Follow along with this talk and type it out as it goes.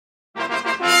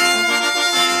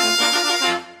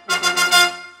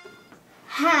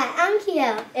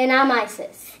And I'm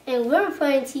Isis. And we're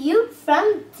reporting to you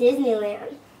from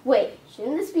Disneyland. Wait,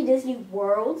 shouldn't this be Disney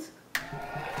World?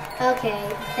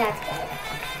 Okay, that's better.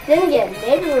 Then again,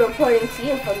 maybe we're reporting to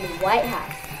you from the White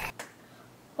House.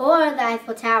 Or the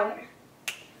Eiffel Tower.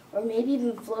 Or maybe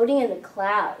even floating in the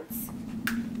clouds.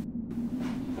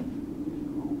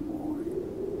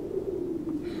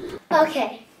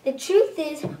 Okay, the truth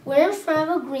is we're in front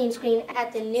of a green screen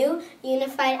at the new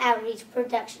Unified Outreach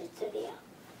Production Studio.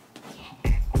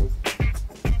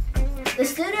 The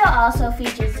studio also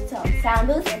features its own sound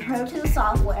booth and Pro Tools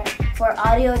software for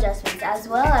audio adjustments, as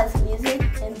well as music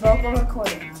and vocal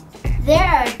recording. There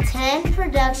are 10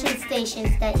 production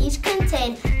stations that each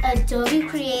contain Adobe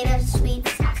Creative Suite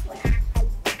software.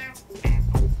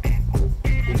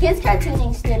 The Kids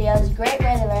Cartooning Studio is a great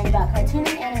way to learn about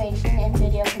cartooning, animation, and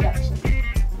video production.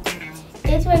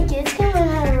 It's where kids can learn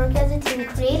how to work as a team,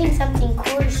 creating something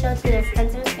cool to show to their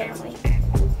friends and family.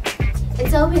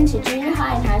 It's open to junior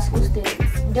high and high school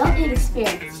students. You don't need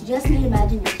experience, you just need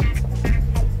imagination.